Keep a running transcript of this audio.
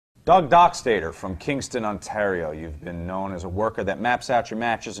Doug Dockstader from Kingston, Ontario. You've been known as a worker that maps out your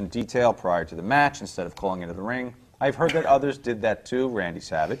matches in detail prior to the match instead of calling into the ring. I've heard that others did that too, Randy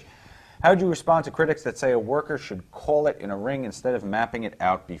Savage. How would you respond to critics that say a worker should call it in a ring instead of mapping it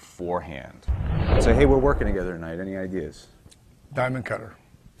out beforehand? Say, hey, we're working together tonight. Any ideas? Diamond cutter.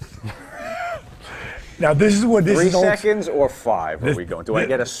 Now this is what this 3 is. seconds or 5 are we going? Do I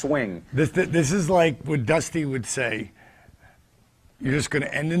get a swing? This is like what Dusty would say. You're just going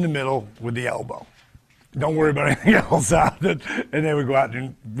to end in the middle with the elbow. Don't worry about anything else out. And then we go out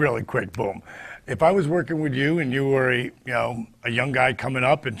and really quick, boom. If I was working with you and you were a young guy coming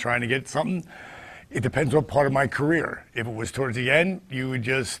up and trying to get something, it depends what part of my career. If it was towards the end, you would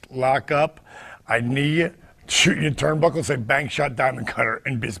just lock up, I'd knee you, shoot you turnbuckle, say bang, shot, diamond cutter,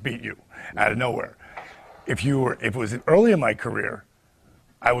 and just beat you out of nowhere. If it was early in my career,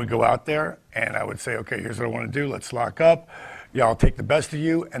 I would go out there and I would say, okay, here's what I want to do. Let's lock up. Yeah, I'll take the best of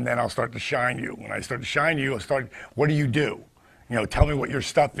you, and then I'll start to shine you. When I start to shine you, what do you do? Tell me what your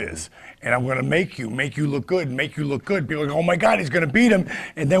stuff is. And I'm going to make you look good, make you look good. People are like, oh my God, he's going to beat him.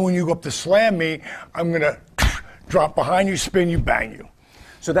 And then when you go up to slam me, I'm going to drop behind you, spin you, bang you.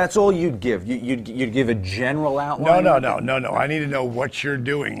 So that's all you'd give? You'd give a general outline? No. I need to know what you're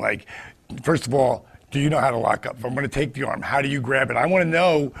doing. Like, first of all, do you know how to lock up? If I'm going to take the arm, how do you grab it? I want to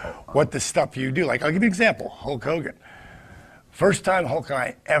know what the stuff you do. Like, I'll give you an example. Hulk Hogan. First time Hulk and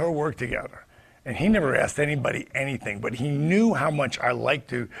I ever worked together. And he never asked anybody anything, but he knew how much I like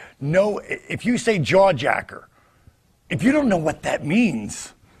to know. If you say jaw jacker, if you don't know what that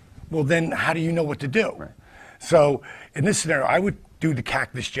means, well, then how do you know what to do? Right. So in this scenario, I would do the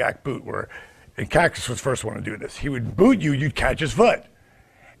Cactus Jack boot, and Cactus was the first one to do this. He would boot you, you'd catch his foot.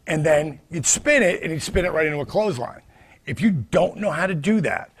 And then you'd spin it, and he'd spin it right into a clothesline. If you don't know how to do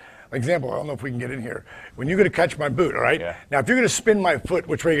that, for example, I don't know if we can get in here. When you're going to catch my boot, all right? Yeah. Now, if you're going to spin my foot,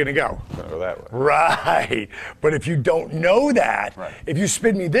 which way are you going to go? I'm going to go that way. Right. But if you don't know that, right, if you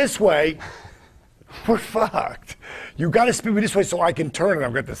spin me this way, we're fucked. You got to spin me this way so I can turn, and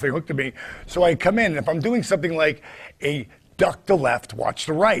I've got this thing hooked to me, so I come in. And if I'm doing something like a duck to left, watch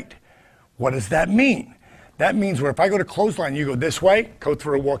the right, what does that mean? That means where if I go to clothesline, you go this way, go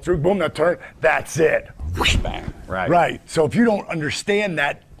through, walk through, boom, now turn, that's it. Whoosh, bang. Right. Right. So if you don't understand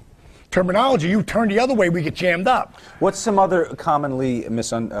that terminology, you turn the other way, we get jammed up. What's some other commonly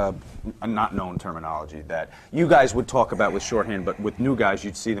not known terminology that you guys would talk about with shorthand, but with new guys,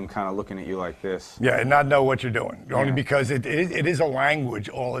 you'd see them kind of looking at you like this? Yeah, and not know what you're doing. Yeah. Only because it is a language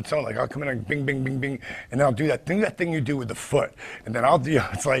all its own. Like, I'll come in and bing, bing, bing, bing, and then I'll do that thing you do with the foot. And then I'll do,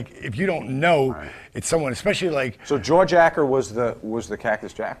 it's like, if you don't know, right, it's someone, especially like. So jaw jacker was the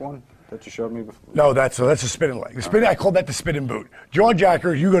Cactus Jack one that you showed me before? No, that's a spinning leg. The spinning, I call that the spinning boot. Jaw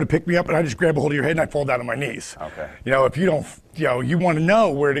jacker, you go to pick me up and I just grab a hold of your head and I fall down on my knees. Okay. If you don't, you want to know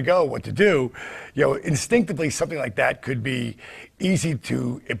where to go, what to do, instinctively something like that could be easy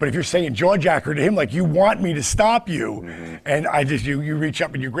to, but if you're saying jaw jacker to him, like you want me to stop you, mm-hmm, and I just, you reach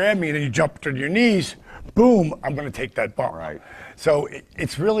up and you grab me and then you jump to your knees, boom, I'm going to take that bump. Right. So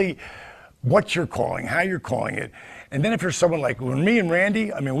it's really what you're calling, how you're calling it. And then if you're someone like when me and Randy,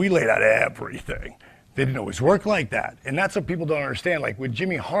 we laid out everything. They didn't always work like that. And that's what people don't understand. Like when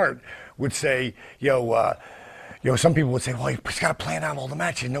Jimmy Hart would say, some people would say, well, he's got to plan out all the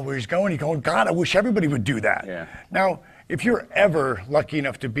matches, know where he's going. He's going, God, I wish everybody would do that. Yeah. Now, if you're ever lucky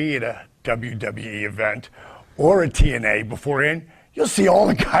enough to be at a WWE event or a TNA beforehand, you'll see all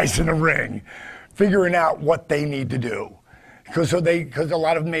the guys in the ring figuring out what they need to do. Because a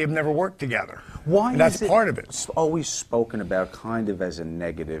lot of them may have never worked together. Why? And that's part of it. It's always spoken about kind of as a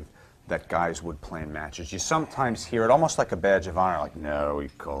negative that guys would plan matches. You sometimes hear it almost like a badge of honor, like, no, we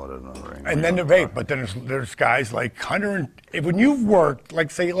call it another ring. And then but then there's guys like Hunter and when you've worked,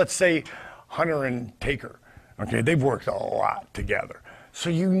 like let's say Hunter and Taker, okay, they've worked a lot together. So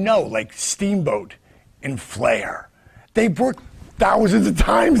like Steamboat and Flair, they've worked thousands of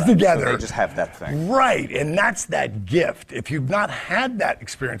times together. So they just have that thing. Right, and that's that gift. If you've not had that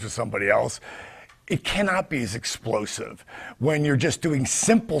experience with somebody else, it cannot be as explosive when you're just doing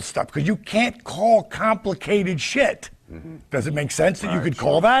simple stuff, because you can't call complicated shit. Mm-hmm. Does it make sense that you could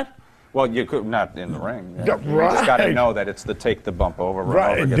call that? Well, you could, not in the ring. Yeah. Right. You just got to know that it's the take the bump over.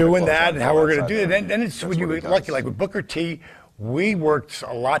 Right, over, and doing that and how we're going to do it. Then it's when you get lucky, like with Booker T, we worked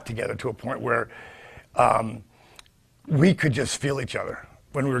a lot together to a point where we could just feel each other.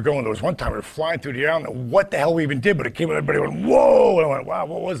 When we were going, there was one time we were flying through the air. I don't know what the hell we even did, but it came and everybody went, whoa! And I went, wow,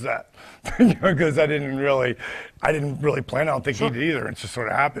 what was that? Because I didn't really plan. I don't think he did either. It just sort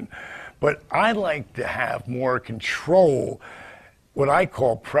of happened. But I like to have more control, what I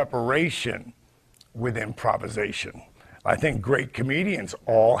call preparation with improvisation. I think great comedians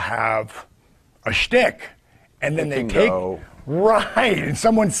all have a shtick, and then they can take go. right, and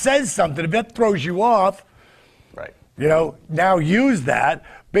someone says something, if that throws you off, Right. you know, now use that,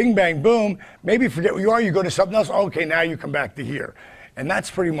 bing, bang, boom, maybe forget who you are, you go to something else, okay, now you come back to here. And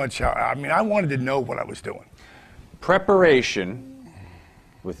that's pretty much how, I mean, I wanted to know what I was doing. Preparation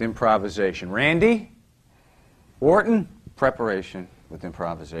with improvisation. Randy Orton, preparation with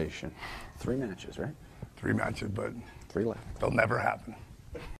improvisation. 3 matches, right? 3 matches, but 3 left. they'll never happen.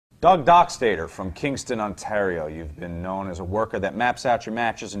 Doug Dockstader from Kingston, Ontario. You've been known as a worker that maps out your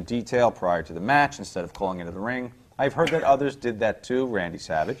matches in detail prior to the match instead of calling into the ring. I've heard that others did that too, Randy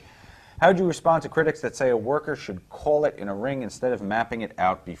Savage. How would you respond to critics that say a worker should call it in a ring instead of mapping it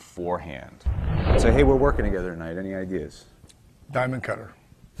out beforehand? Say, hey, we're working together tonight. Any ideas? Diamond cutter.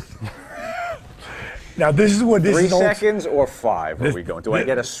 Now this is what this 3 is. seconds or 5 are This- we going? Do I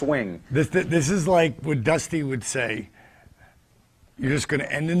get a swing? This is like what Dusty would say. You're just going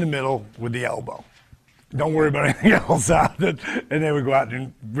to end in the middle with the elbow. Don't worry about anything else out. And they would go out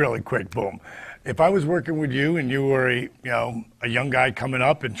and really quick, boom. If I was working with you and you were a young guy coming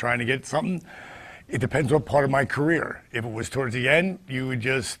up and trying to get something, it depends what part of my career. If it was towards the end, you would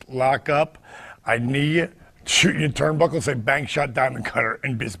just lock up, I'd knee you, shoot you in turnbuckle, say bang shot diamond cutter,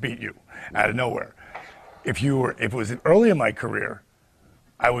 and just beat you out of nowhere. If it was early in my career,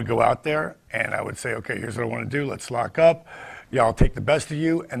 I would go out there and I would say, okay, here's what I want to do. Let's lock up. Yeah, I'll take the best of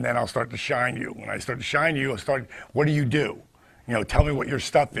you, and then I'll start to shine you. When I start to shine you, what do you do? You know, tell me what your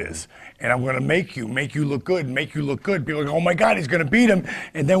stuff is. And I'm going to make you look good, make you look good. People are like, oh my God, he's going to beat him.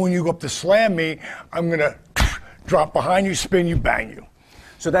 And then when you go up to slam me, I'm going to drop behind you, spin you, bang you.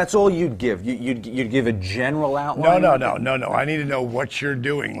 So that's all you'd give? You'd give a general outline? No. I need to know what you're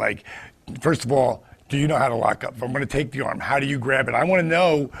doing. Like, first of all, do you know how to lock up? If I'm going to take the arm, how do you grab it? I want to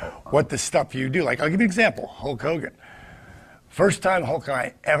know what the stuff you do. Like, I'll give you an example. Hulk Hogan. First time Hulk and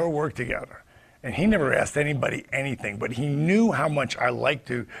I ever worked together, and he never asked anybody anything, but he knew how much I like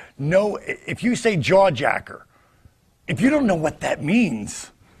to know. If you say jaw jacker, if you don't know what that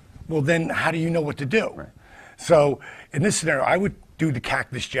means, well, then how do you know what to do? Right. So in this scenario, I would do the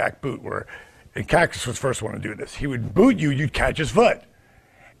Cactus Jack boot, where and Cactus was the first one to do this. He would boot you, you'd catch his foot,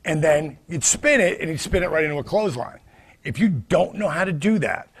 and then you'd spin it, and he'd spin it right into a clothesline. If you don't know how to do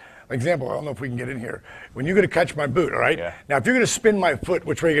that, example, I don't know if we can get in here. When you're going to catch my boot, all right? Yeah. Now, if you're going to spin my foot,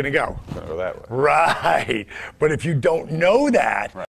 which way are you going to go? Gonna go that way. Right. But if you don't know that,